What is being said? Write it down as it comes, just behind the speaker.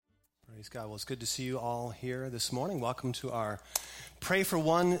Praise God. Well, it's good to see you all here this morning. Welcome to our Pray for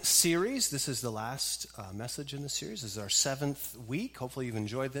One series. This is the last message in the series. This is our 7th week. Hopefully you've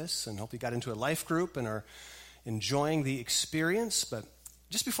enjoyed this and hope you got into a life group and are enjoying the experience. But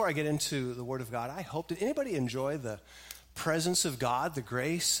just before I get into the Word of God, did anybody enjoy the presence of God, the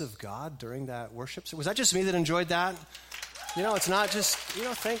grace of God during that worship? So was that just me that enjoyed that? You know, it's not just,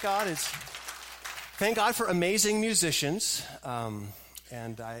 thank God. Thank God for amazing musicians.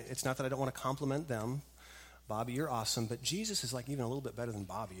 It's not that I don't want to compliment them. Bobby, you're awesome. But Jesus is like even a little bit better than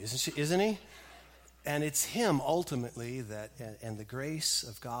Bobby, isn't he? And it's him ultimately and the grace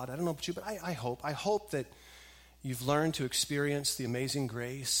of God. I don't know about you, but I hope that you've learned to experience the amazing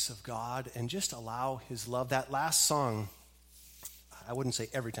grace of God and just allow his love. That last song, I wouldn't say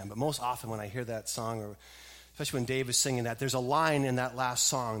every time, but most often when I hear that song, or especially when Dave is singing that, there's a line in that last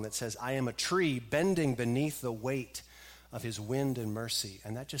song that says, I am a tree bending beneath the weight of his wind and mercy.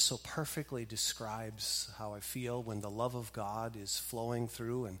 And that just so perfectly describes how I feel when the love of God is flowing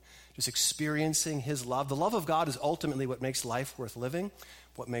through and just experiencing his love. The love of God is ultimately what makes life worth living,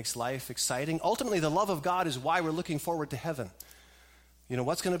 what makes life exciting. Ultimately, the love of God is why we're looking forward to heaven. You know,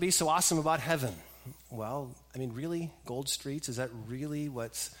 what's going to be so awesome about heaven? Well, I mean, really? Gold streets? Is that really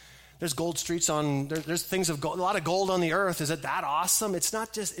what's... There's gold streets there's things of gold, a lot of gold on the earth. Is it that awesome? It's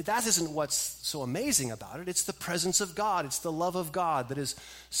not just, that isn't what's so amazing about it. It's the presence of God. It's the love of God that is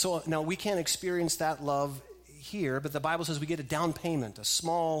so, now we can't experience that love here, but the Bible says we get a down payment, a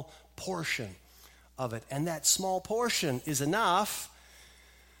small portion of it. And that small portion is enough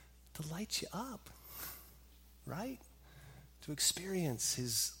to light you up, right? To experience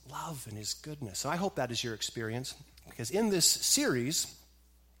his love and his goodness. So I hope that is your experience, because in this series,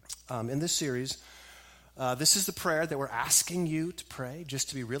 this is the prayer that we're asking you to pray. Just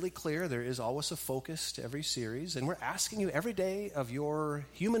to be really clear, there is always a focus to every series, and we're asking you every day of your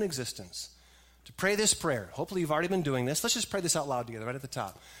human existence to pray this prayer. Hopefully you've already been doing this. Let's just pray this out loud together right at the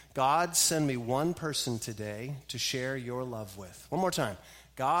top. God, send me one person today to share your love with. One more time.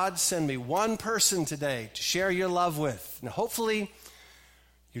 God, send me one person today to share your love with. Now, hopefully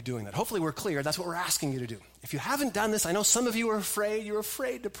you're doing that. Hopefully we're clear. That's what we're asking you to do. If you haven't done this, I know some of you are afraid. You're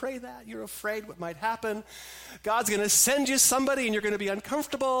afraid to pray that. You're afraid what might happen. God's going to send you somebody and you're going to be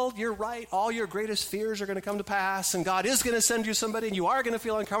uncomfortable. You're right. All your greatest fears are going to come to pass. And God is going to send you somebody and you are going to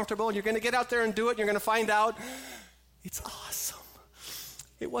feel uncomfortable. And you're going to get out there and do it. And you're going to find out it's awesome.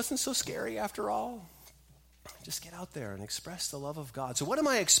 It wasn't so scary after all. Just get out there and express the love of God. So what am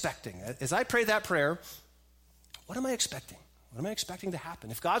I expecting? As I pray that prayer, what am I expecting? What am I expecting to happen?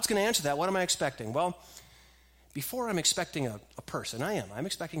 If God's going to answer that, what am I expecting? Well, before I'm expecting a person, I'm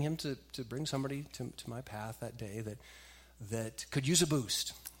expecting him to bring somebody to my path that day that could use a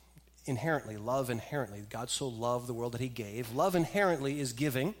boost. Inherently, love inherently. God so loved the world that he gave. Love inherently is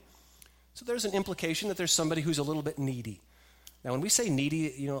giving. So there's an implication that there's somebody who's a little bit needy. Now, when we say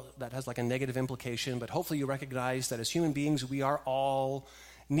needy, that has like a negative implication, but hopefully you recognize that as human beings, we are all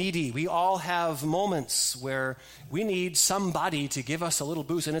needy. We all have moments where we need somebody to give us a little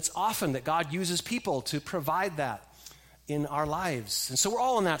boost, and it's often that God uses people to provide that in our lives. And so we're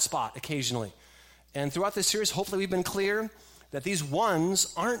all in that spot occasionally. And throughout this series, hopefully we've been clear that these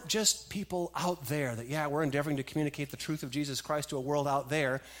ones aren't just people out there, that, we're endeavoring to communicate the truth of Jesus Christ to a world out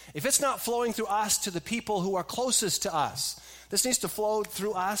there. If it's not flowing through us to the people who are closest to us, this needs to flow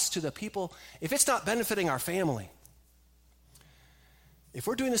through us to the people. If it's not benefiting our family, if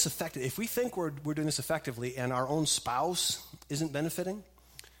we're doing this effectively, if we think we're doing this effectively and our own spouse isn't benefiting,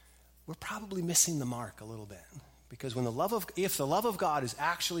 we're probably missing the mark a little bit. Because if the love of God is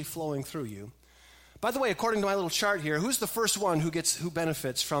actually flowing through you, by the way, according to my little chart here, who's the first one who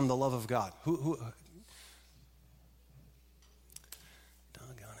benefits from the love of God? Who?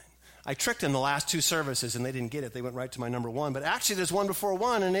 Doggone it. I tricked them the last 2 services and they didn't get it. They went right to my number 1. But actually there's one before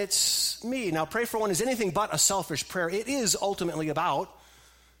 1 and it's me. Now, pray for one is anything but a selfish prayer. It is ultimately about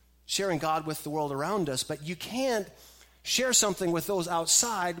sharing God with the world around us, but you can't share something with those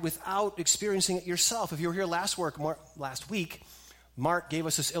outside without experiencing it yourself. If you were here last week, Mark gave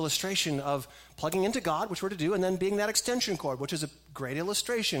us this illustration of plugging into God, which we're to do, and then being that extension cord, which is a great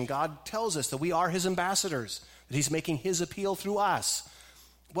illustration. God tells us that we are his ambassadors, that he's making his appeal through us.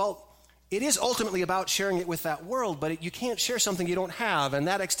 Well, it is ultimately about sharing it with that world, but you can't share something you don't have, and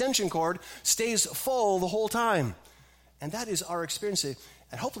that extension cord stays full the whole time. And that is our experience.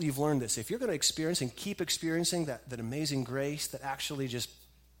 And hopefully you've learned this. If you're going to experience and keep experiencing that amazing grace that actually just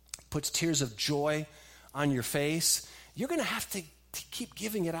puts tears of joy on your face, you're going to have to keep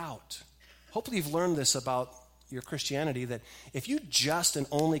giving it out. Hopefully you've learned this about your Christianity, that if you just and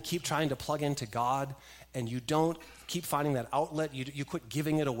only keep trying to plug into God and you don't keep finding that outlet, you quit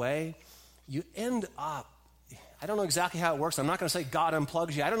giving it away, you end up, I don't know exactly how it works. I'm not going to say God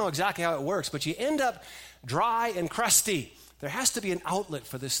unplugs you. I don't know exactly how it works, but you end up dry and crusty. There has to be an outlet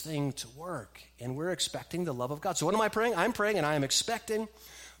for this thing to work, and we're expecting the love of God. So what am I praying? I'm praying and I am expecting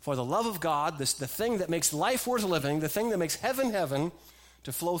for the love of God, the thing that makes life worth living, the thing that makes heaven,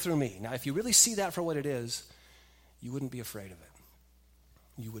 to flow through me. Now, if you really see that for what it is, you wouldn't be afraid of it.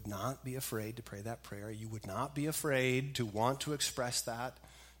 You would not be afraid to pray that prayer. You would not be afraid to want to express that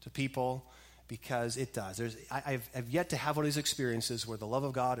to people, because it does. I've yet to have one of these experiences where the love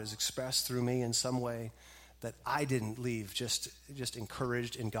of God is expressed through me in some way that I didn't leave just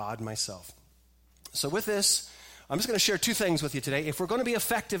encouraged in God myself. So with this, I'm just going to share two things with you today. If we're going to be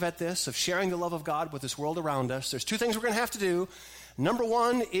effective at this, of sharing the love of God with this world around us, there's two things we're going to have to do. Number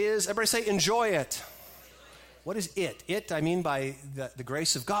one is, everybody say, enjoy it. What is it? It, I mean by the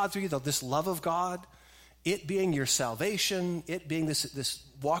grace of God through you, this love of God, it being your salvation, it being this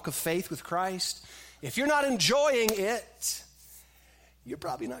walk of faith with Christ. If you're not enjoying it, you're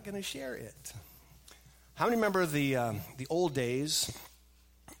probably not going to share it. How many remember the old days?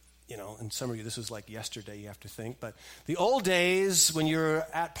 You know, and some of you, this was like yesterday, you have to think, but the old days when you're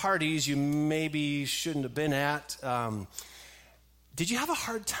at parties you maybe shouldn't have been at, did you have a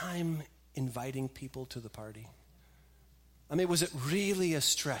hard time inviting people to the party? I mean, was it really a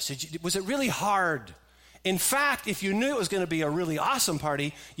stress? Was it really hard? In fact, if you knew it was going to be a really awesome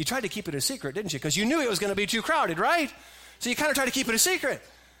party, you tried to keep it a secret, didn't you? Because you knew it was going to be too crowded, right? So you kind of tried to keep it a secret.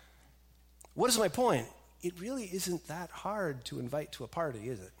 What is my point? It really isn't that hard to invite to a party,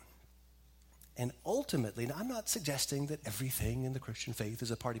 is it? And ultimately, now I'm not suggesting that everything in the Christian faith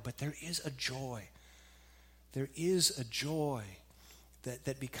is a party, but there is a joy. There is a joy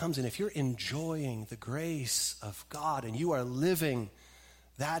that becomes, and if you're enjoying the grace of God and you are living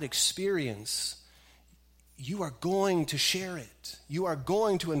that experience, you are going to share it. You are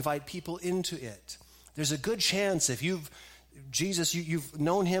going to invite people into it. There's a good chance if you've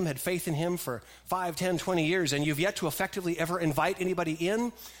known him, had faith in him for 5, 10, 20 years, and you've yet to effectively ever invite anybody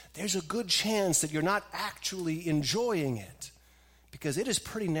in, there's a good chance that you're not actually enjoying it, because it is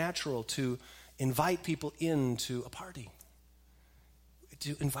pretty natural to invite people into a party,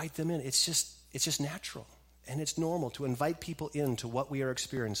 to invite them in. It's just natural, and it's normal to invite people into what we are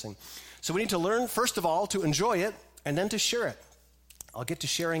experiencing. So we need to learn, first of all, to enjoy it, and then to share it. I'll get to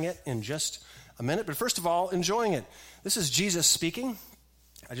sharing it in just a minute, but first of all, enjoying it. This is Jesus speaking.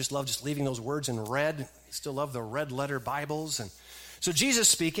 I just love just leaving those words in red. I still love the red letter Bibles. And so Jesus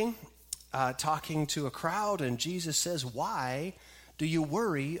speaking, talking to a crowd, and Jesus says, "Why do you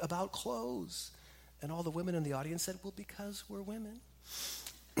worry about clothes?" And all the women in the audience said, "Well, because we're women."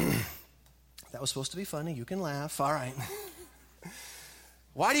 That was supposed to be funny. You can laugh. All right.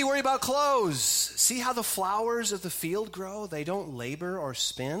 Why do you worry about clothes? See how the flowers of the field grow? They don't labor or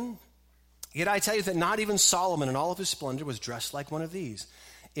spin. Yet I tell you that not even Solomon in all of his splendor was dressed like one of these.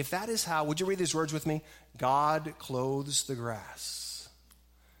 If that is how, would you read these words with me? God clothes the grass.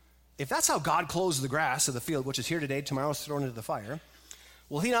 If that's how God clothes the grass of the field, which is here today, tomorrow is thrown into the fire,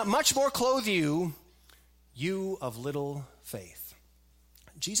 will he not much more clothe you, you of little faith?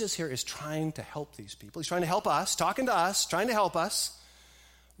 Jesus here is trying to help these people. He's trying to help us, talking to us, trying to help us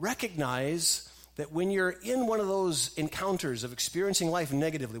recognize that when you're in one of those encounters of experiencing life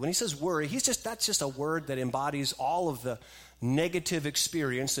negatively, when he says worry, that's just a word that embodies all of the negative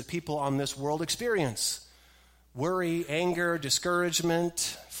experience that people on this world experience. Worry, anger,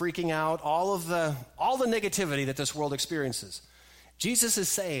 discouragement, freaking out, all the negativity that this world experiences. Jesus is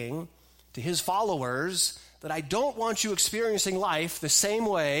saying to his followers that I don't want you experiencing life the same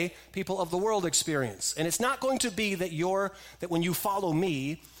way people of the world experience. And it's not going to be that when you follow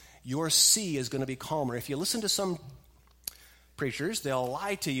me, your sea is going to be calmer. If you listen to some preachers, they'll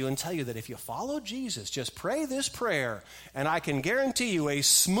lie to you and tell you that if you follow Jesus, just pray this prayer, and I can guarantee you a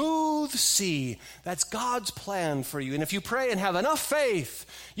smooth sea. That's God's plan for you. And if you pray and have enough faith,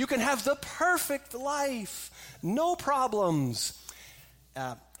 you can have the perfect life. No problems.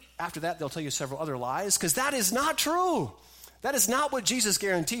 After that, they'll tell you several other lies, because that is not true. That is not what Jesus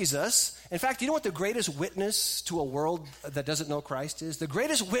guarantees us. In fact, you know what the greatest witness to a world that doesn't know Christ is? The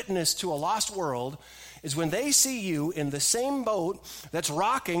greatest witness to a lost world is when they see you in the same boat that's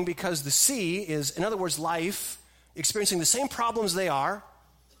rocking because the sea is, in other words, life, experiencing the same problems they are,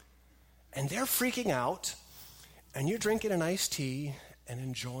 and they're freaking out, and you're drinking an iced tea and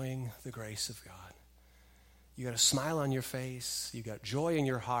enjoying the grace of God. You got a smile on your face. You got joy in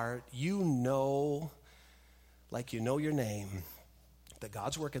your heart. You know, like you know your name, that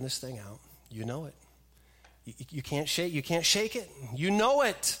God's working this thing out. You know it. You can't shake it. You know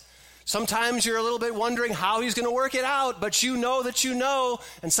it. Sometimes you're a little bit wondering how he's going to work it out, but you know that you know.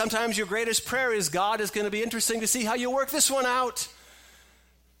 And sometimes your greatest prayer is, God, is going to be interesting to see how you work this one out.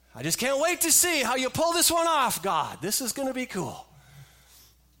 I just can't wait to see how you pull this one off, God. This is going to be cool.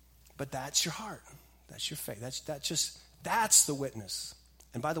 But that's your heart. That's your faith. That's the witness.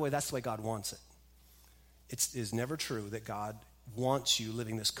 And by the way, that's the way God wants it. It is never true that God wants you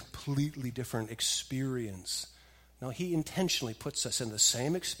living this completely different experience. No, he intentionally puts us in the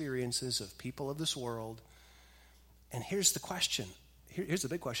same experiences of people of this world. And here's the question. Here's the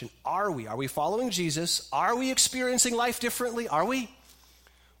big question. Are we? Are we following Jesus? Are we experiencing life differently? Are we?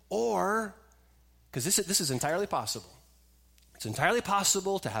 Or, because this is entirely possible. It's entirely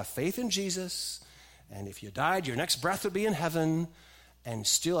possible to have faith in Jesus, and if you died, your next breath would be in heaven, and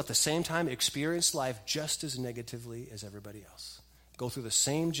still at the same time experience life just as negatively as everybody else. Go through the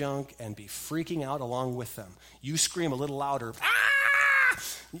same junk and be freaking out along with them. You scream a little louder. Ah!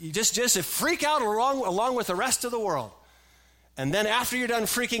 You just freak out along with the rest of the world. And then after you're done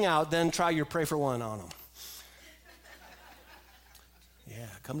freaking out, then try your pray for one on them. Yeah,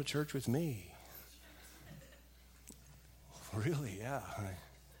 come to church with me. Really, yeah.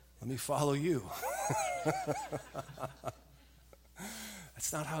 Let me follow you.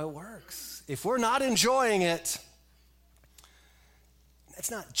 That's not how it works. If we're not enjoying it, it's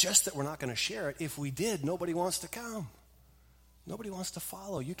not just that we're not going to share it. If we did, nobody wants to come. Nobody wants to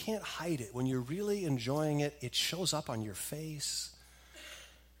follow. You can't hide it. When you're really enjoying it, it shows up on your face.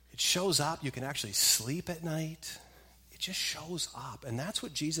 It shows up. You can actually sleep at night. It just shows up. And that's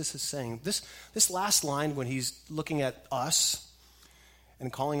what Jesus is saying. This last line, when he's looking at us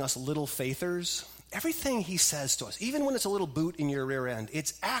and calling us little faithers, everything he says to us, even when it's a little boot in your rear end,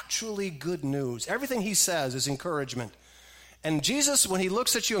 it's actually good news. Everything he says is encouragement. And Jesus, when he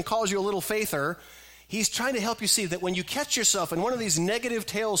looks at you and calls you a little faither, he's trying to help you see that when you catch yourself in one of these negative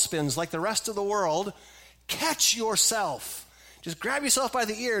tailspins like the rest of the world, catch yourself. Just grab yourself by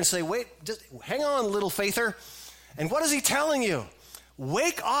the ear and say, wait, just hang on, little faither. And what is he telling you?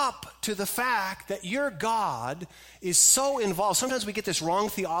 Wake up to the fact that your God is so involved. Sometimes we get this wrong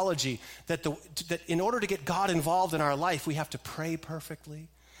theology that in order to get God involved in our life, we have to pray perfectly.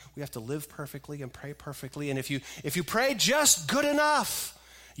 We have to live perfectly and pray perfectly. And if you pray just good enough,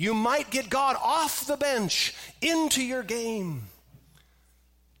 you might get God off the bench into your game.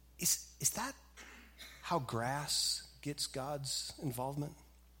 Is that how grass gets God's involvement?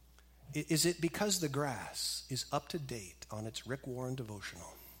 Is it because the grass is up to date on its Rick Warren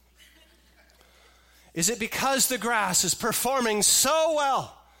devotional? Is it because the grass is performing so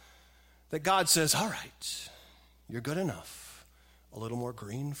well that God says, all right, you're good enough. A little more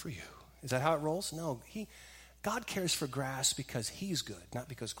green for you. Is that how it rolls? No, God cares for grass because he's good, not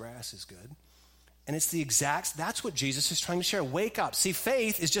because grass is good. And it's that's what Jesus is trying to share. Wake up. See,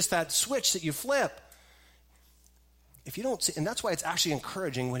 faith is just that switch that you flip. If you don't see, and that's why it's actually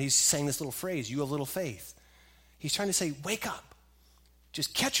encouraging when he's saying this little phrase, you have little faith. He's trying to say, wake up.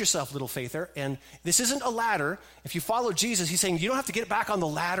 Just catch yourself, little faither. And this isn't a ladder. If you follow Jesus, he's saying you don't have to get back on the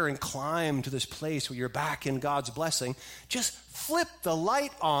ladder and climb to this place where you're back in God's blessing. Just flip the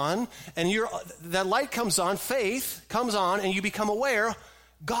light on, and that light comes on, faith comes on, and you become aware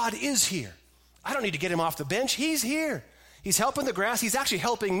God is here. I don't need to get him off the bench. He's here. He's helping the grass. He's actually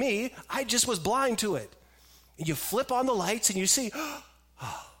helping me. I just was blind to it. And you flip on the lights and you see,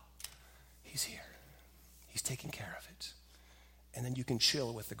 oh, he's here. He's taking care of it. And then you can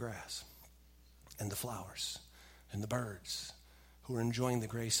chill with the grass and the flowers and the birds who are enjoying the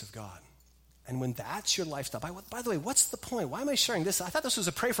grace of God. And when that's your lifestyle, by the way, what's the point? Why am I sharing this? I thought this was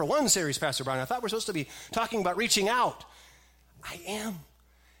a Pray for One series, Pastor Brian. I thought we're supposed to be talking about reaching out. I am.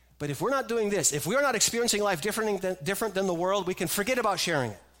 But if we're not doing this, if we're not experiencing life different than the world, we can forget about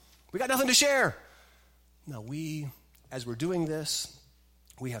sharing it. We got nothing to share. Now as we're doing this,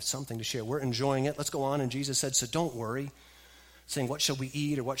 we have something to share. We're enjoying it. Let's go on. And Jesus said, so don't worry, saying, what shall we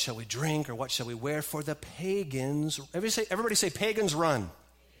eat or what shall we drink or what shall we wear? For the pagans, everybody say pagans run.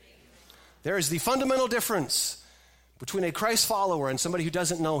 There is the fundamental difference between a Christ follower and somebody who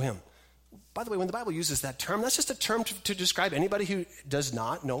doesn't know him. By the way, when the Bible uses that term, that's just a term to describe anybody who does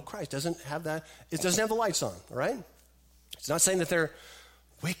not know Christ, doesn't have the lights on, all right? It's not saying that they're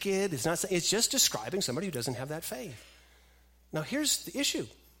wicked. It's just describing somebody who doesn't have that faith. Now, here's the issue.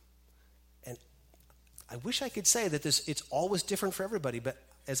 And I wish I could say that it's always different for everybody, but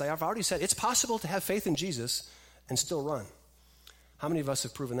as I've already said, it's possible to have faith in Jesus and still run. How many of us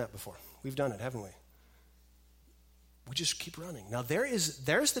have proven that before? We've done it, haven't we? We just keep running. Now, there's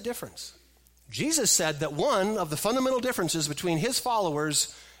the difference. Jesus said that one of the fundamental differences between his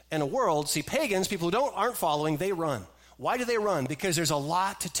followers and a world, see, pagans, people who aren't following, they run. Why do they run? Because there's a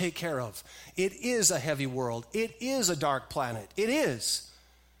lot to take care of. It is a heavy world. It is a dark planet. It is.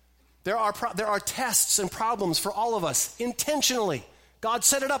 There are tests and problems for all of us intentionally. God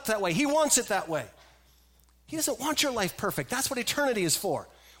set it up that way. He wants it that way. He doesn't want your life perfect. That's what eternity is for.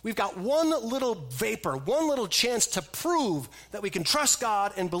 We've got one little vapor, one little chance to prove that we can trust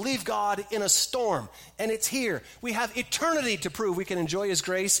God and believe God in a storm. And it's here. We have eternity to prove we can enjoy his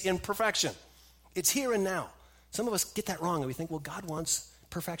grace in perfection. It's here and now. Some of us get that wrong and we think, well, God wants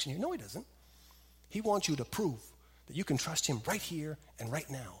perfection here. No, he doesn't. He wants you to prove that you can trust him right here and right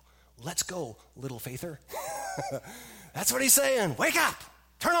now. Let's go, little faither. That's what he's saying. Wake up.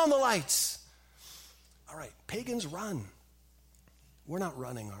 Turn on the lights. All right, pagans run. We're not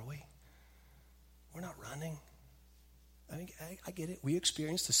running, are we? We're not running. I get it. We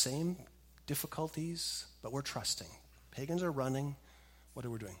experience the same difficulties, but we're trusting. Pagans are running. What are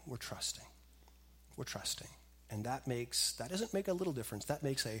we doing? We're trusting. We're trusting. And that doesn't make a little difference. That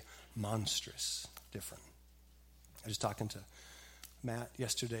makes a monstrous difference. I was talking to Matt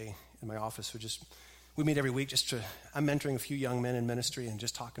yesterday in my office. We meet every week I'm mentoring a few young men in ministry and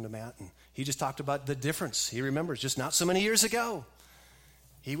just talking to Matt. And he just talked about the difference. He remembers just not so many years ago.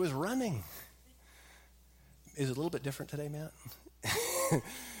 He was running. Is it a little bit different today, Matt?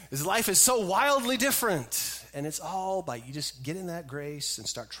 His life is so wildly different. And it's all by you just get in that grace and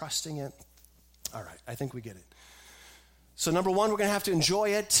start trusting it. All right, I think we get it. So number one, we're going to have to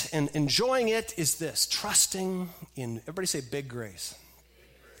enjoy it. And enjoying it is this, trusting in, everybody say big grace.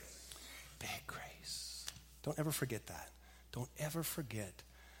 Big grace. Don't ever forget that. Don't ever forget.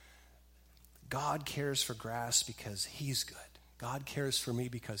 God cares for grass because he's good. God cares for me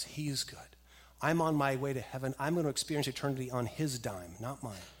because he's good. I'm on my way to heaven. I'm going to experience eternity on his dime, not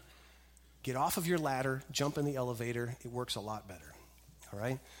mine. Get off of your ladder, jump in the elevator. It works a lot better. All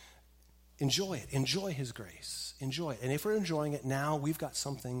right? Enjoy it. Enjoy his grace. Enjoy it. And if we're enjoying it now, we've got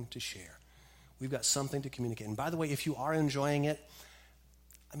something to share. We've got something to communicate. And by the way, if you are enjoying it,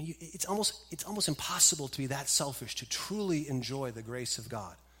 it's almost impossible to be that selfish to truly enjoy the grace of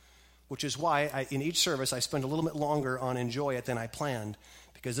God, which is why in each service I spend a little bit longer on enjoy it than I planned,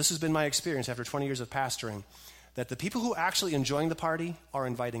 because this has been my experience after 20 years of pastoring, that the people who are actually enjoying the party are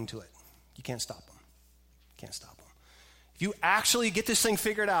inviting to it. You can't stop them. You can't stop them. If you actually get this thing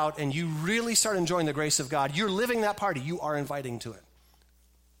figured out and you really start enjoying the grace of God, you're living that party. You are inviting to it.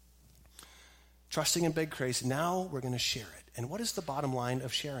 Trusting in big grace, now we're going to share it. And what is the bottom line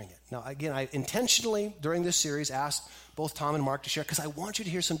of sharing it? Now, again, I intentionally, during this series, asked both Tom and Mark to share because I want you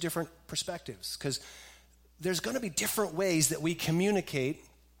to hear some different perspectives, because there's going to be different ways that we communicate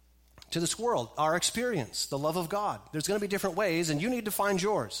to this world, our experience, the love of God. There's going to be different ways, and you need to find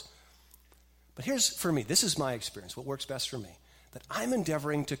yours. But here's, for me, this is my experience, what works best for me, that I'm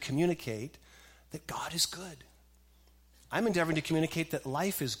endeavoring to communicate that God is good. I'm endeavoring to communicate that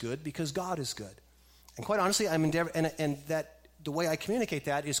life is good because God is good. And quite honestly, I'm endeavoring, and that the way I communicate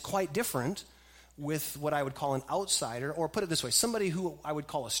that is quite different with what I would call an outsider, or put it this way, somebody who I would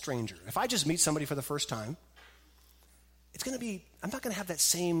call a stranger. If I just meet somebody for the first time, I'm not going to have that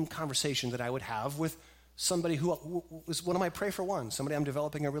same conversation that I would have with somebody who was one of my pray for one, somebody I'm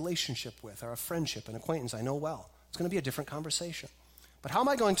developing a relationship with, or a friendship, an acquaintance I know well. It's going to be a different conversation. But how am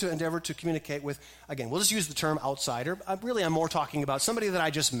I going to endeavor to communicate with, again, we'll just use the term outsider. I'm more talking about somebody that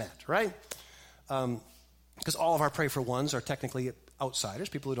I just met, right? Because all of our pray for ones are technically outsiders,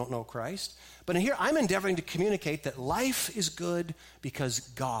 people who don't know Christ. But in here, I'm endeavoring to communicate that life is good because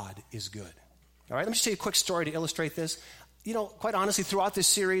God is good. All right, let me just tell you a quick story to illustrate this. You know, quite honestly, throughout this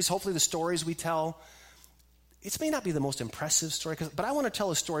series, hopefully the stories we tell, it may not be the most impressive story, but I want to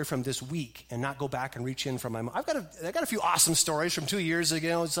tell a story from this week and not go back and reach in from my mind. I got a few awesome stories from 2 years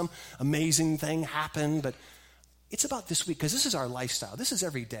ago. Some amazing thing happened, but it's about this week because this is our lifestyle. This is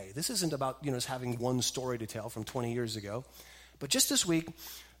every day. This isn't about just having one story to tell from 20 years ago. But just this week,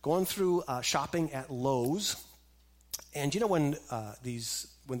 going through shopping at Lowe's, and when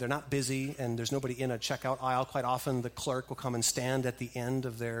they're not busy and there's nobody in a checkout aisle, quite often the clerk will come and stand at the end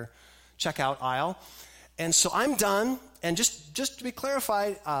of their checkout aisle. And so I'm done, and just to be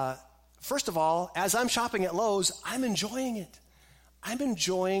clarified, first of all, as I'm shopping at Lowe's, I'm enjoying it. I'm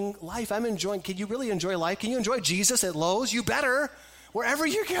enjoying life. Can you really enjoy life? Can you enjoy Jesus at Lowe's? You better, wherever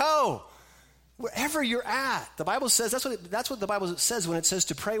you go, wherever you're at. The Bible says, that's what the Bible says when it says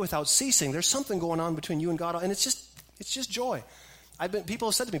to pray without ceasing. There's something going on between you and God, and it's just joy. People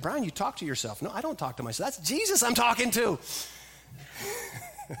have said to me, Brian, you talk to yourself. No, I don't talk to myself. That's Jesus I'm talking to.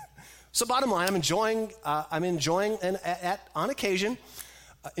 So bottom line, I'm enjoying, and on occasion,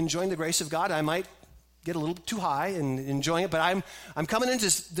 enjoying the grace of God. I might get a little too high and enjoying it. But I'm coming into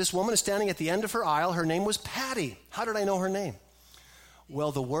this woman is standing at the end of her aisle. Her name was Patty. How did I know her name?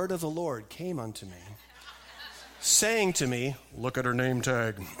 Well, the word of the Lord came unto me, saying to me, look at her name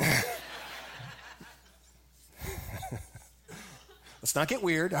tag. Let's not get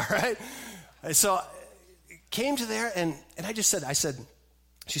weird, all right? So came to there, and I said,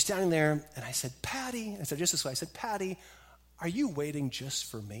 she's standing there, and I said, Patty, I said just this way, I said, Patty, are you waiting just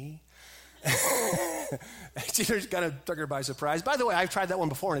for me? She just kind of took her by surprise. By the way, I've tried that one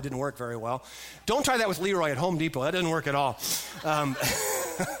before, and it didn't work very well. Don't try that with Leroy at Home Depot. That doesn't work at all.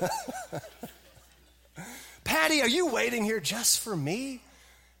 Patty, are you waiting here just for me?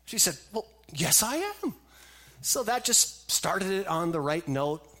 She said, well, yes, I am. So that just started it on the right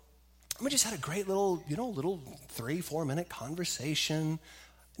note. We just had a great little 3-4 minute conversation.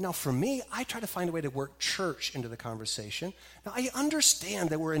 Now, for me, I try to find a way to work church into the conversation. Now, I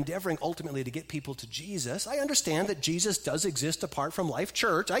understand that we're endeavoring ultimately to get people to Jesus. I understand that Jesus does exist apart from Life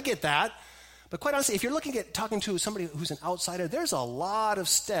Church. I get that. But quite honestly, if you're looking at talking to somebody who's an outsider, there's a lot of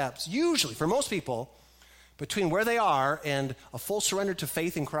steps, usually, for most people, between where they are and a full surrender to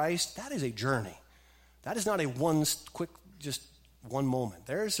faith in Christ. That is a journey. That is not a one moment.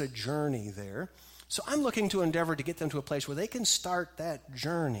 There's a journey there. So I'm looking to endeavor to get them to a place where they can start that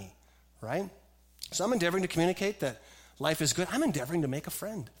journey, right? So I'm endeavoring to communicate that life is good. I'm endeavoring to make a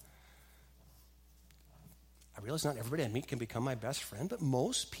friend. I realize not everybody I meet can become my best friend, but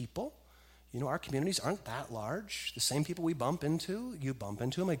most people, our communities aren't that large. The same people we bump into, you bump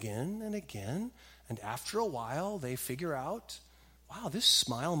into them again and again. And after a while, they figure out, wow, this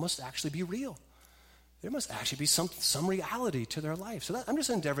smile must actually be real. There must actually be some reality to their life. So I'm just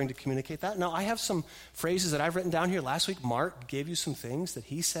endeavoring to communicate that. Now, I have some phrases that I've written down here. Last week, Mark gave you some things that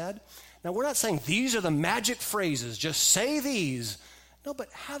he said. Now, we're not saying these are the magic phrases. Just say these. No,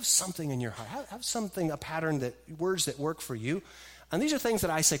 but have something in your heart. Have something, a pattern, words that work for you. And these are things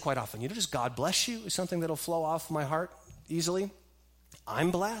that I say quite often. Just God bless you is something that'll flow off my heart easily. I'm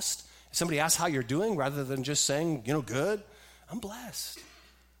blessed. If somebody asks how you're doing, rather than just saying, good, I'm blessed.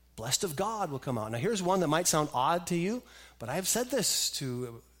 Blessed of God will come out. Now, here's one that might sound odd to you, but I've said this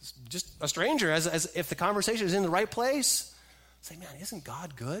to just a stranger, as if the conversation is in the right place. Say, man, isn't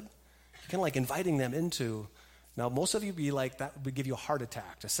God good? Kind of like inviting them into. Now, most of you be like, that would give you a heart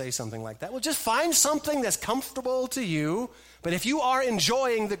attack to say something like that. Well, just find something that's comfortable to you. But if you are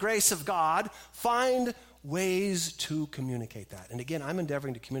enjoying the grace of God, find ways to communicate that. And again, I'm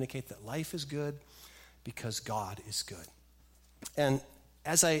endeavoring to communicate that life is good because God is good. And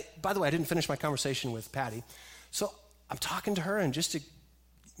by the way, I didn't finish my conversation with Patty. So I'm talking to her, and just to,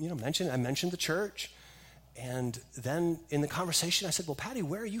 I mentioned the church. And then in the conversation, I said, well, Patty,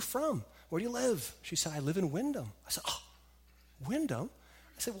 where are you from? Where do you live? She said, I live in Windham. I said, oh, Windham?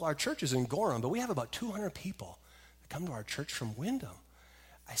 I said, well, our church is in Gorham, but we have about 200 people that come to our church from Windham.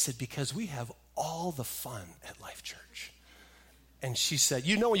 I said, because we have all the fun at Life Church. And she said,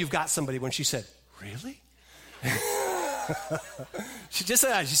 you've got somebody when she said, really? She just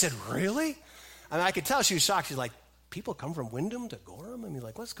said that. She said, really? I could tell she was shocked. She's like, people come from Windham to Gorham?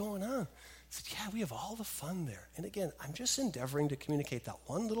 What's going on? I said, yeah, we have all the fun there. And again, I'm just endeavoring to communicate that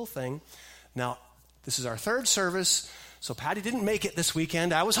one little thing. Now, this is our third service, so Patty didn't make it this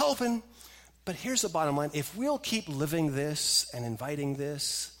weekend. I was hoping. But here's the bottom line. If we'll keep living this and inviting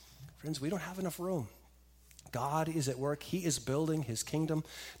this, friends, we don't have enough room. God is at work. He is building his kingdom.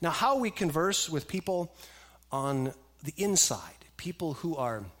 Now, how we converse with people on the inside, people who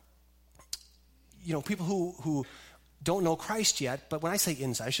are, people who don't know Christ yet, but when I say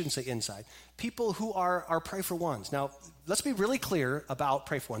inside, I shouldn't say inside, people who are pray for ones. Now, let's be really clear about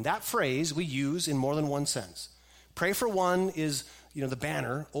pray for one. That phrase we use in more than one sense. Pray for one is, the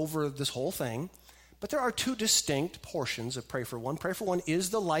banner over this whole thing, but there are two distinct portions of pray for one. Pray for one is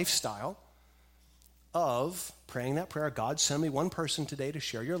the lifestyle of praying that prayer, God, send me one person today to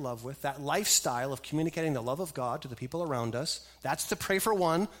share your love with. That lifestyle of communicating the love of God to the people around us, that's the pray for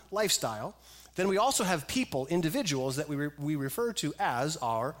one lifestyle. Then we also have people, individuals, that we refer to as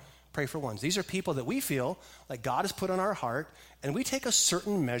our pray for ones. These are people that we feel like God has put on our heart, and we take a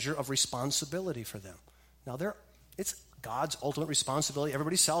certain measure of responsibility for them. Now, it's God's ultimate responsibility.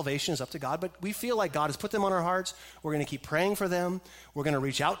 Everybody's salvation is up to God, but we feel like God has put them on our hearts. We're going to keep praying for them. We're going to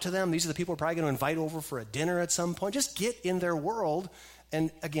reach out to them. These are the people we're probably going to invite over for a dinner at some point. Just get in their world.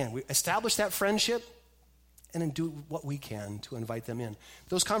 And again, we establish that friendship and then do what we can to invite them in.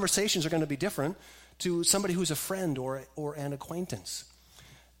 Those conversations are going to be different to somebody who's a friend or an acquaintance.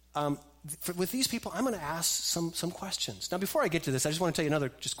 With these people, I'm going to ask some questions. Now, before I get to this, I just want to tell you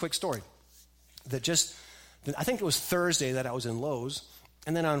another just quick story. I think it was Thursday that I was in Lowe's.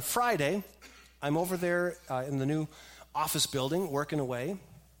 And then on Friday, I'm over there in the new office building working away,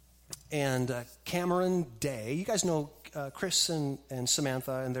 and Cameron Day, you guys know Chris and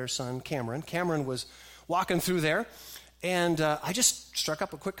Samantha and their son Cameron. Cameron was walking through there, and I just struck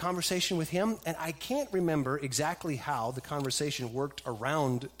up a quick conversation with him, and I can't remember exactly how the conversation worked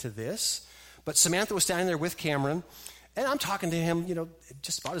around to this, but Samantha was standing there with Cameron, and I'm talking to him,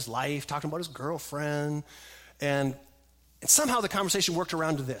 just about his life, talking about his girlfriend, and somehow the conversation worked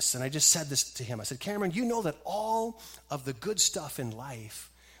around to this, and I just said this to him. I said, Cameron, you know that all of the good stuff in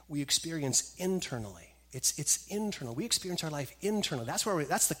life we experience internally. It's internal. We experience our life internally.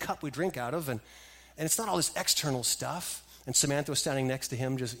 That's the cup we drink out of, and it's not all this external stuff. And Samantha was standing next to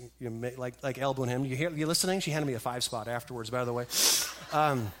him, just like elbowing him. You listening? She handed me a 5-spot afterwards, by the way.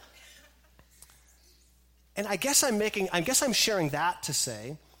 And I guess I'm sharing that to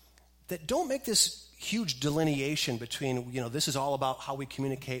say that don't make this huge delineation between, this is all about how we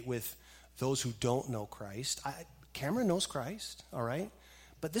communicate with those who don't know Christ. Cameron knows Christ, all right?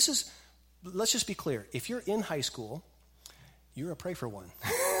 But let's just be clear. If you're in high school, you're a pray for one.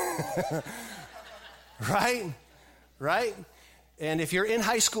 Right? And if you're in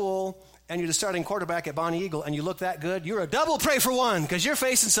high school and you're the starting quarterback at Bonnie Eagle and you look that good, you're a double pray for one because you're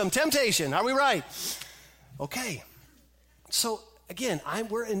facing some temptation. Are we right? Okay. So, again,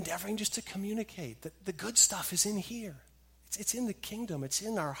 we're endeavoring just to communicate that the good stuff is in here. It's in the kingdom. It's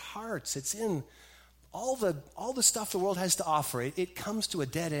in our hearts. It's in all the stuff the world has to offer. It comes to a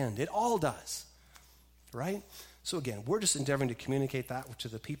dead end. It all does. Right? So again, we're just endeavoring to communicate that to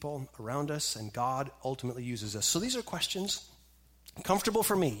the people around us, and God ultimately uses us. So these are questions comfortable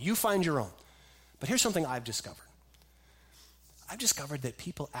for me. You find your own. But here's something I've discovered. I've discovered that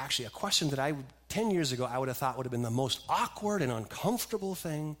people actually, a question that 10 years ago I would have thought would have been the most awkward and uncomfortable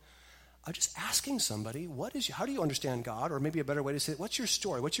thing, just asking somebody, how do you understand God? Or maybe a better way to say it, what's your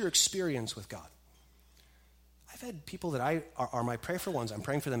story? What's your experience with God? I've had people that are my pray for ones. I'm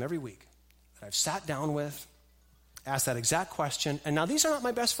praying for them every week. That I've sat down with, asked that exact question. And now these are not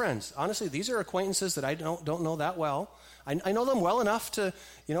my best friends. Honestly, these are acquaintances that I don't know that well. I know them well enough to,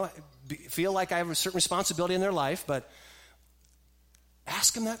 feel like I have a certain responsibility in their life, but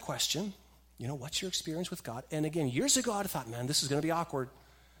ask them that question. What's your experience with God? And again, years ago, I'd have thought, man, this is going to be awkward.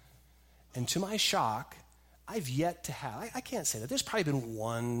 And to my shock, I've yet to have, I can't say that. There's probably been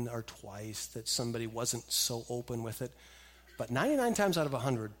one or twice that somebody wasn't so open with it. But 99 times out of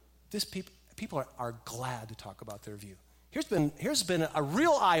 100, people are glad to talk about their view. Here's been a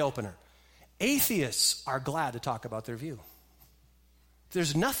real eye-opener. Atheists are glad to talk about their view.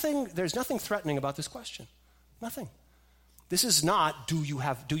 There's nothing threatening about this question. Nothing. This is not, do you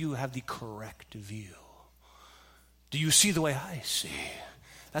have the correct view? Do you see the way I see?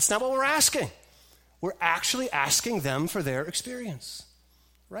 That's not what we're asking. We're actually asking them for their experience,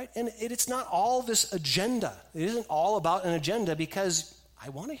 right? And it's not all this agenda. It isn't all about an agenda because I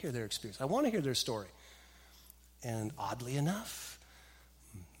want to hear their experience. I want to hear their story. And oddly enough,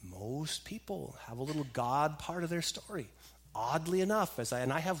 most people have a little God part of their story. Oddly enough,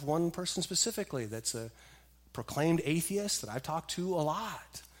 and I have one person specifically that's a proclaimed atheist that I've talked to a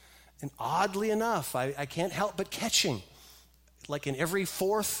lot. And oddly enough, I can't help but catching, like in every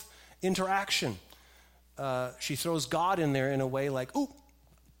fourth interaction, she throws God in there in a way like, ooh,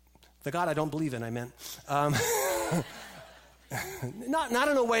 the God I don't believe in, I meant. Not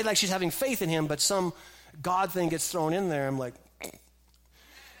in a way like she's having faith in him, but some God thing gets thrown in there. I'm like,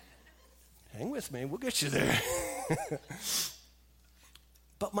 hang with me, we'll get you there.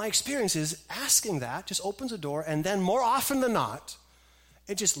 But my experience is asking that just opens a door, and then more often than not,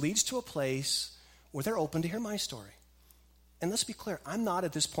 it just leads to a place where they're open to hear my story. And let's be clear, I'm not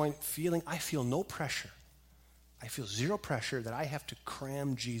at this point I feel no pressure. I feel zero pressure that I have to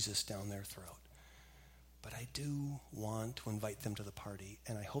cram Jesus down their throat. But I do want to invite them to the party,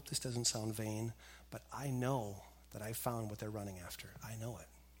 and I hope this doesn't sound vain, but I know that I found what they're running after. I know it.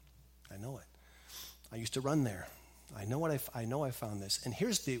 I used to run there. I know I found this. And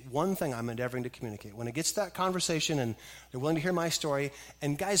here's the one thing I'm endeavoring to communicate. When it gets to that conversation and they're willing to hear my story,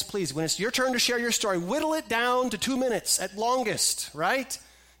 and guys, please, when it's your turn to share your story, whittle it down to 2 minutes at longest, right?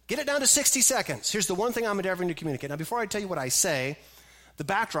 Get it down to 60 seconds. Here's the one thing I'm endeavoring to communicate. Now, before I tell you what I say, the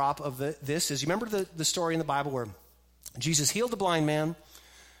backdrop of this is, you remember the story in the Bible where Jesus healed the blind man.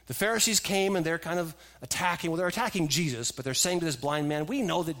 The Pharisees came and they're kind of they're attacking Jesus, but they're saying to this blind man, we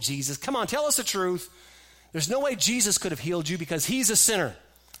know that Jesus, come on, tell us the truth. There's no way Jesus could have healed you because he's a sinner.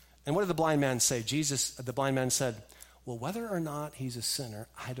 And what did the blind man say? The blind man said, well, whether or not he's a sinner,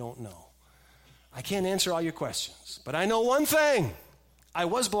 I don't know. I can't answer all your questions, but I know one thing. I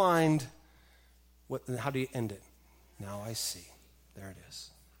was blind. How do you end it? Now I see. There it is.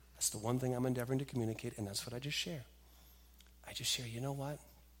 That's the one thing I'm endeavoring to communicate, and that's what I just share. I just share, you know what?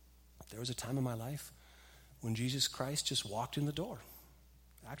 There was a time in my life when Jesus Christ just walked in the door.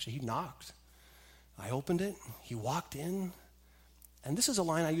 Actually, he knocked. I opened it. He walked in. And this is a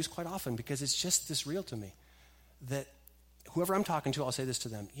line I use quite often because it's just this real to me. That whoever I'm talking to, I'll say this to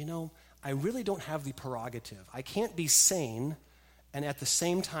them. You know, I really don't have the prerogative. I can't be sane and at the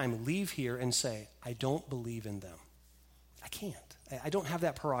same time leave here and say, I don't believe in them. I can't. I don't have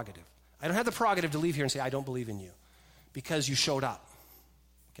that prerogative. I don't have the prerogative to leave here and say, I don't believe in you because you showed up.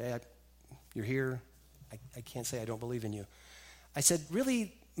 Okay, you're here. I can't say I don't believe in you. I said,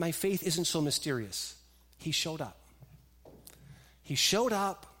 really, my faith isn't so mysterious. He showed up. He showed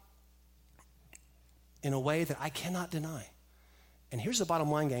up in a way that I cannot deny. And here's the bottom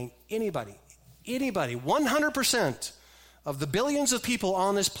line, gang. Anybody, 100% of the billions of people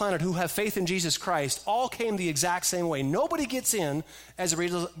on this planet who have faith in Jesus Christ all came the exact same way. Nobody gets in as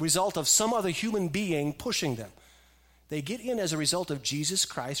a result of some other human being pushing them. They get in as a result of Jesus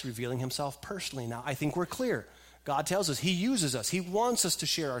Christ revealing himself personally. Now, I think we're clear. God tells us he uses us. He wants us to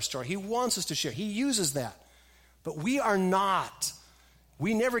share our story. He wants us to share. He uses that. But we are not.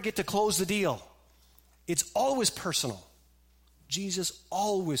 We never get to close the deal. It's always personal. Jesus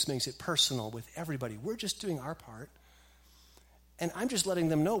always makes it personal with everybody. We're just doing our part. And I'm just letting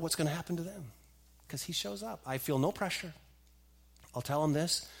them know what's going to happen to them because he shows up. I feel no pressure. I'll tell them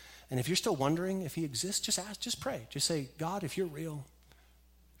this. And if you're still wondering if he exists, just ask, just pray. Just say, God, if you're real,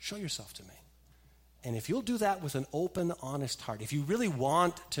 show yourself to me. And if you'll do that with an open, honest heart, if you really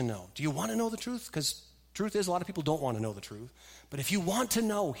want to know, do you want to know the truth? Because truth is, a lot of people don't want to know the truth. But if you want to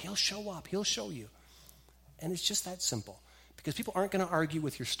know, he'll show up. He'll show you. And it's just that simple. Because people aren't going to argue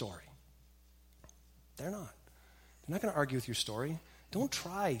with your story. They're not. They're not going to argue with your story. Don't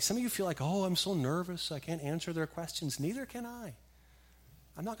try. Some of you feel like, oh, I'm so nervous, I can't answer their questions. Neither can I.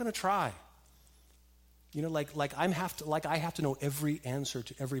 I'm not going to try. You know, like I have to know every answer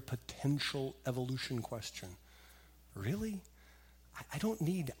to every potential evolution question. Really? I don't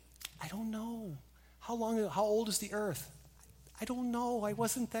know. How old is the earth? I don't know. I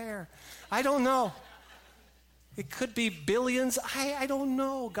wasn't there. I don't know. It could be billions. I don't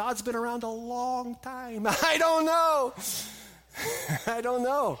know. God's been around a long time. I don't know. I don't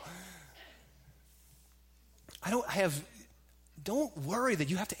know. Don't worry that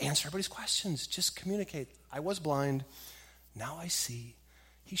you have to answer everybody's questions. Just communicate. I was blind. Now I see.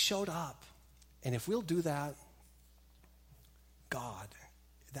 He showed up. And if we'll do that, God,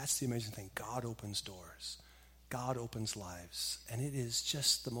 that's the amazing thing. God opens doors. God opens lives. And it is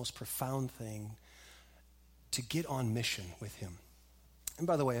just the most profound thing to get on mission with him. And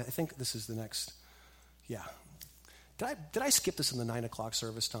by the way, I think this is the next, yeah. Did I skip this in the 9 o'clock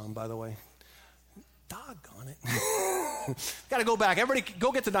service, Tom, by the way? Doggone it. Got to go back. Everybody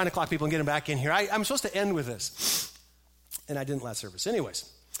go get the 9 o'clock people and get them back in here. I'm supposed to end with this. And I didn't last service. Anyways.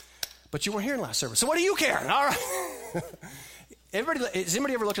 But you weren't here in last service. So what do you care? All right. Has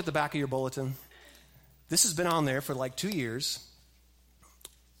anybody ever looked at the back of your bulletin? This has been on there for like 2 years.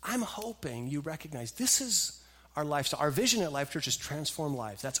 I'm hoping you recognize this is our lifestyle. Our vision at Life Church is transform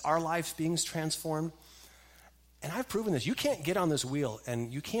lives. That's our lives being transformed. And I've proven this. You can't get on this wheel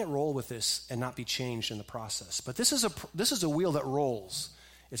and you can't roll with this and not be changed in the process. But this is a wheel that rolls.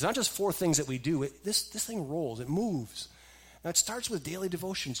 It's not just 4 things that we do. This thing rolls. It moves. Now, it starts with daily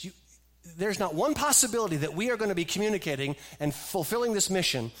devotions. There's not one possibility that we are going to be communicating and fulfilling this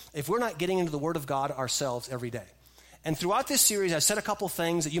mission if we're not getting into the Word of God ourselves every day. And throughout this series, I've said a couple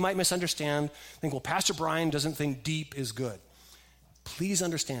things that you might misunderstand. Think, well, Pastor Brian doesn't think deep is good. Please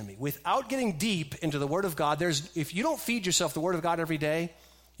understand me. Without getting deep into the Word of God, if you don't feed yourself the Word of God every day,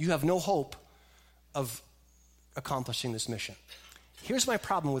 you have no hope of accomplishing this mission. Here's my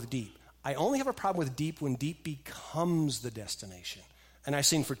problem with deep. I only have a problem with deep when deep becomes the destination. And I've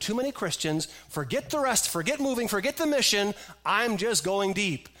seen for too many Christians, forget the rest, forget moving, forget the mission, I'm just going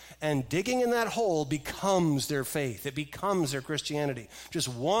deep. And digging in that hole becomes their faith. It becomes their Christianity. Just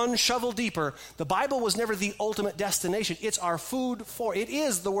one shovel deeper. The Bible was never the ultimate destination. It's our food it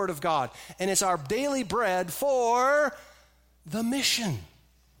is the Word of God. And it's our daily bread for the mission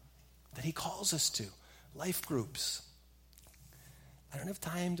that he calls us to. Life groups. I don't have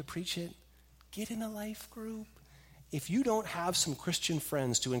time to preach it. Get in a life group. If you don't have some Christian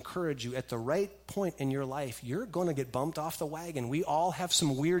friends to encourage you at the right point in your life, you're going to get bumped off the wagon. We all have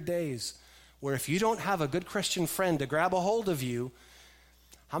some weird days where if you don't have a good Christian friend to grab a hold of you,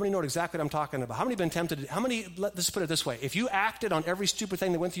 how many know exactly what I'm talking about? How many have been tempted? Let's put it this way. If you acted on every stupid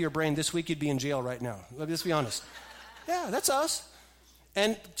thing that went through your brain this week, you'd be in jail right now. Let's be honest. Yeah, that's us.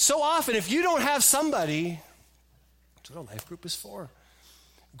 And so often, if you don't have somebody, that's what a life group is for.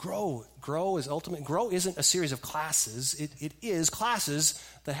 Grow. Grow is ultimate. Grow isn't a series of classes. It is classes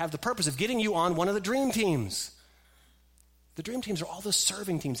that have the purpose of getting you on one of the dream teams. The dream teams are all the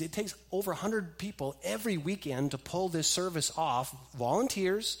serving teams. It takes over 100 people every weekend to pull this service off,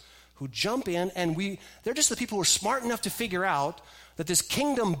 volunteers who jump in, and they're just the people who are smart enough to figure out that this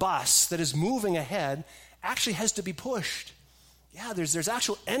kingdom bus that is moving ahead actually has to be pushed. Yeah, there's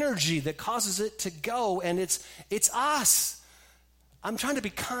actual energy that causes it to go, and it's us. I'm trying to be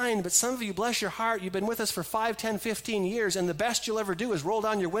kind, but some of you, bless your heart, you've been with us for 5, 10, 15 years, and the best you'll ever do is roll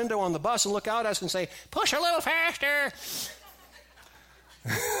down your window on the bus and look out at us and say, push a little faster.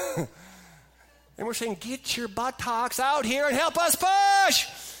 And we're saying, get your buttocks out here and help us push.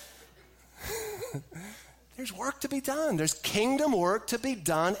 There's work to be done. There's kingdom work to be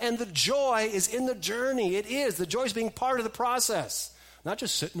done, and the joy is in the journey. It is. The joy is being part of the process, not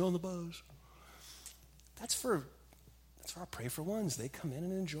just sitting on the bus. That's for our Pray for Ones. They come in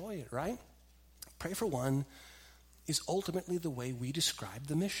and enjoy it, right? Pray for One is ultimately the way we describe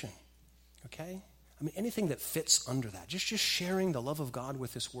the mission, okay? I mean, anything that fits under that, just sharing the love of God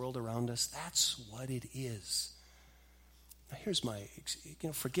with this world around us, that's what it is. Now, here's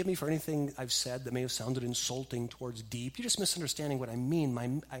forgive me for anything I've said that may have sounded insulting towards Deep. You're just misunderstanding what I mean.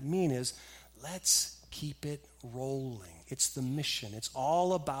 I mean is, let's keep it rolling. It's the mission. It's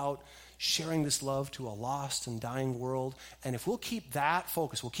all about sharing this love to a lost and dying world. And if we'll keep that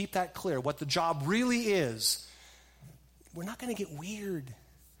focus, we'll keep that clear, what the job really is, we're not going to get weird.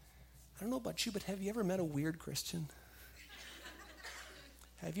 I don't know about you, but have you ever met a weird Christian?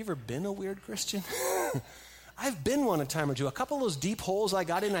 Have you ever been a weird Christian? I've been one a time or two. A couple of those deep holes I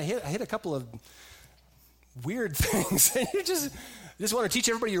got in, I hit a couple of weird things. And you just want to teach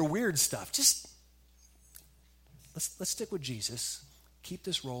everybody your weird stuff. Just let's stick with Jesus. Keep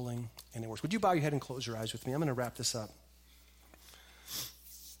this rolling, and it works. Would you bow your head and close your eyes with me? I'm going to wrap this up.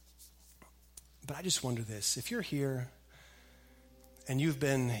 But I just wonder this. If you're here and you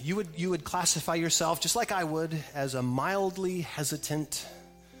would classify yourself, just like I would, as a mildly hesitant,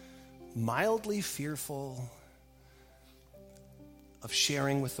 mildly fearful of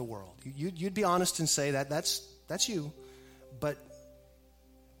sharing with the world. You'd be honest and say that's you. But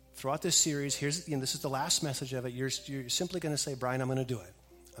throughout this series, this is the last message of it. You're simply going to say, Brian, I'm going to do it.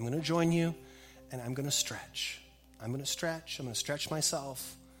 I'm going to join you, and I'm going to stretch. I'm going to stretch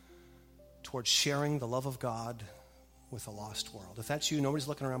myself towards sharing the love of God with a lost world. If that's you, nobody's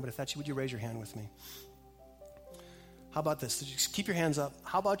looking around, but if that's you, would you raise your hand with me? How about this? Just keep your hands up.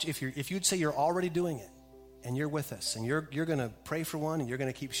 How about if you'd say you're already doing it, and you're with us, and you're going to pray for one, and you're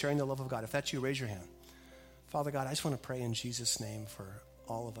going to keep sharing the love of God. If that's you, raise your hand. Father God, I just want to pray in Jesus' name for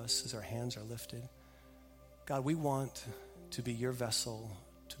all of us as our hands are lifted. God, we want to be your vessel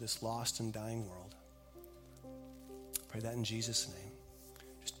to this lost and dying world. Pray that in Jesus' name.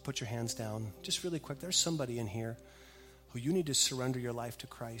 Just put your hands down. Just really quick, there's somebody in here who you need to surrender your life to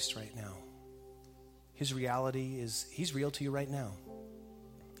Christ right now. His reality is, he's real to you right now.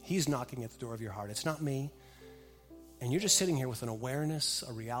 He's knocking at the door of your heart. It's not me. And you're just sitting here with an awareness,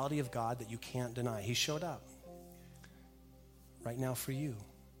 a reality of God that you can't deny. He showed up right now for you.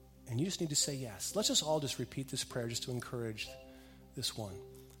 And you just need to say yes. Let's just all just repeat this prayer just to encourage this one.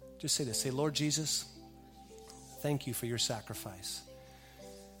 Just say this. Say, Lord Jesus, thank you for your sacrifice.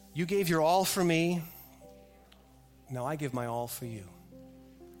 You gave your all for me. Now I give my all for you.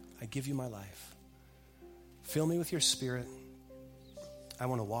 I give you my life. Fill me with your spirit. I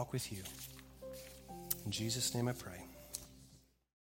want to walk with you. In Jesus' name I pray.